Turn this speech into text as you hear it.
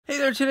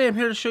Alright, today I'm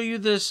here to show you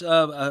this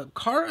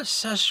car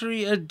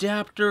accessory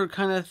adapter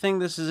kind of thing.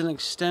 This is an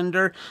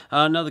extender.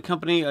 Now the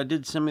company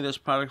did send me this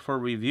product for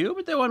review,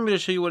 but they wanted me to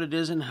show you what it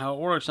is and how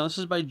it works. Now this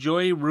is by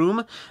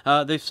JOYROOM.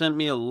 They've sent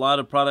me a lot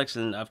of products,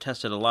 and I've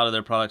tested a lot of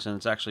their products, and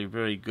it's actually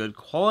very good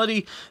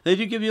quality. They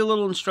do give you a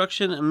little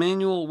instruction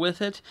manual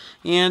with it,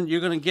 and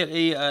you're going to get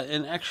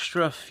an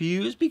extra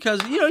fuse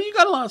because, you know, you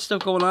got a lot of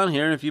stuff going on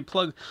here, and if you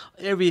plug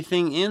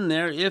everything in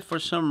there, if for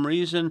some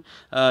reason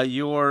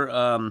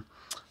your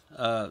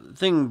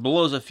thing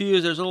blows a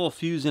fuse, there's a little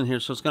fuse in here,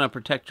 so it's going to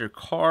protect your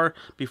car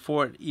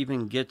before it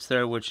even gets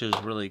there, which is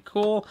really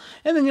cool.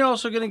 And then you're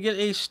also going to get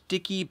a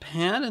sticky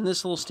pad, and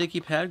this little sticky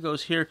pad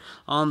goes here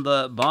on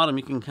the bottom.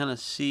 You can kind of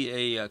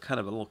see a kind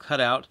of a little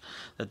cutout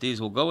that these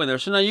will go in there.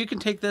 So now you can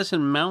take this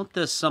and mount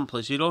this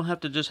someplace. You don't have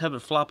to just have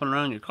it flopping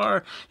around your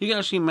car. You can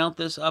actually mount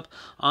this up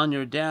on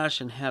your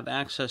dash and have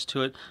access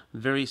to it.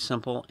 Very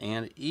simple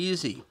and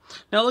easy.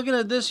 Now looking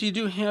at this, you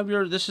do have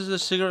this is a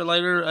cigarette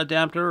lighter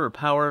adapter or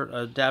power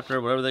adapter,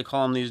 whatever they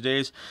call them these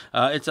days.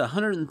 It's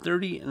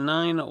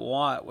 139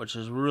 watt, which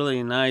is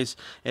really nice.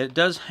 It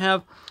does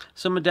have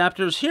some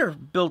adapters here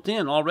built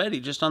in already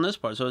just on this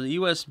part. So a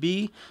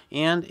USB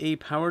and a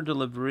power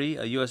delivery,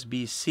 a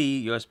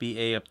USB-C,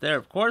 USB-A up there,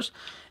 of course.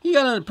 You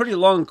got a pretty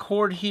long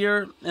cord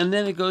here, and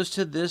then it goes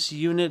to this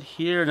unit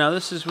here. Now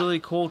this is really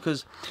cool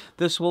because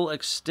this will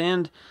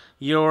extend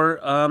your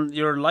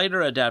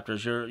lighter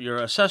adapters,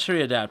 your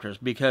accessory adapters,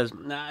 because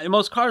in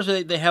most cars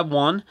they have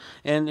one,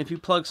 and if you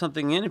plug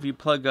something in, if you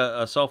plug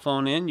a cell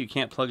phone in, you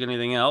can't plug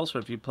anything else, or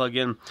if you plug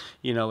in,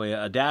 you know,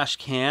 a dash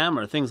cam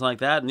or things like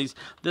that, and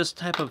this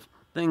type of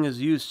thing is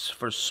used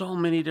for so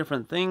many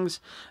different things.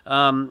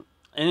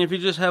 And if you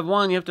just have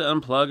one, you have to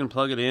unplug and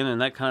plug it in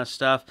and that kind of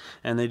stuff.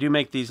 And they do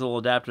make these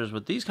little adapters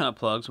with these kind of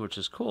plugs, which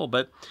is cool.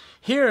 But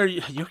here,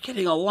 you're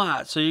getting a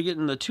lot. So you're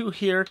getting the two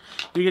here.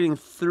 You're getting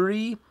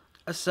 3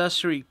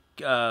 accessory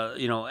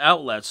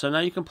outlets. So now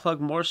you can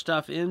plug more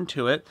stuff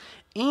into it.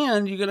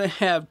 And you're going to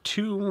have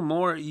 2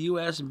 more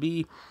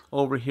USB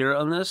over here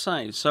on this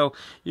side. So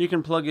you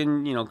can plug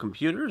in, you know,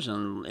 computers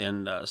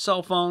and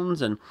cell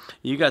phones, and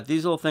you got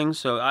these little things.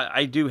 So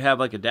I do have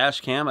like a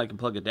dash cam. I can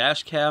plug a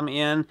dash cam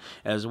in,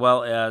 as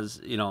well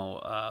as, you know,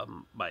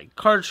 my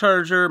card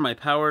charger, my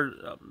power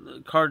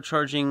card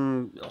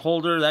charging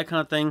holder, that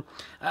kind of thing.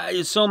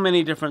 So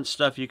many different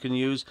stuff you can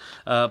use.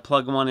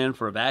 Plug one in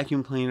for a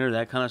vacuum cleaner,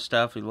 that kind of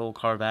stuff, little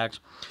car vacs.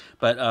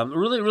 But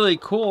really, really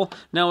cool.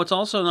 Now, what's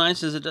also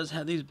nice is it does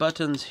have these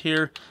buttons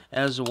here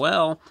as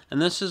well,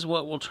 and this is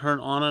what will turn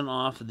on and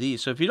off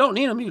these. So if you don't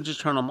need them, you can just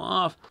turn them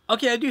off.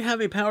 Okay, I do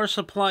have a power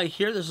supply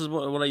here. This is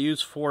what I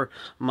use for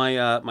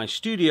my my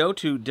studio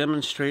to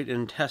demonstrate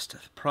and test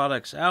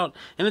products out,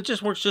 and it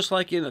just works just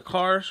like in a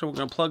car. So we're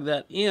going to plug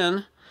that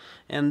in,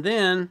 and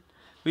then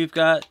we've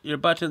got your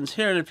buttons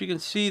here, and if you can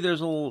see,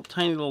 there's a little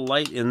tiny little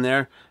light in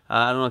there.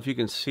 I don't know if you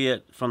can see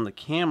it from the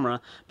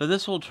camera, but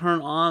this will turn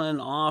on and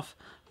off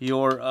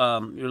your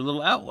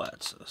little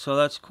outlets. So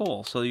that's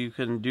cool. So you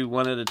can do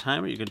one at a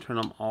time, or you can turn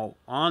them all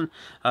on.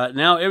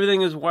 Now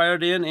everything is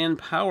wired in and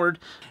powered.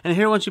 And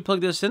here, once you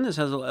plug this in, this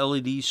has a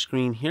LED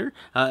screen here,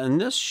 and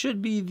this should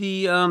be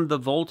the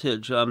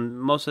voltage.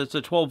 It's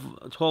a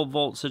 12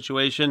 volt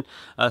situation.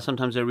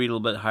 Sometimes they read a little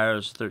bit higher,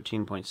 it's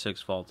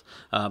 13.6 volts,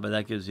 but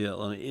that gives you a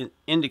little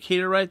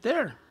indicator right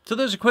there. So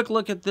there's a quick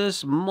look at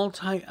this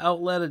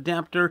multi-outlet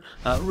adapter.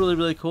 Really,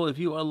 really cool. If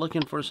you are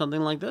looking for something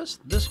like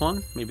this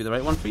one may be the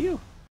right one for you.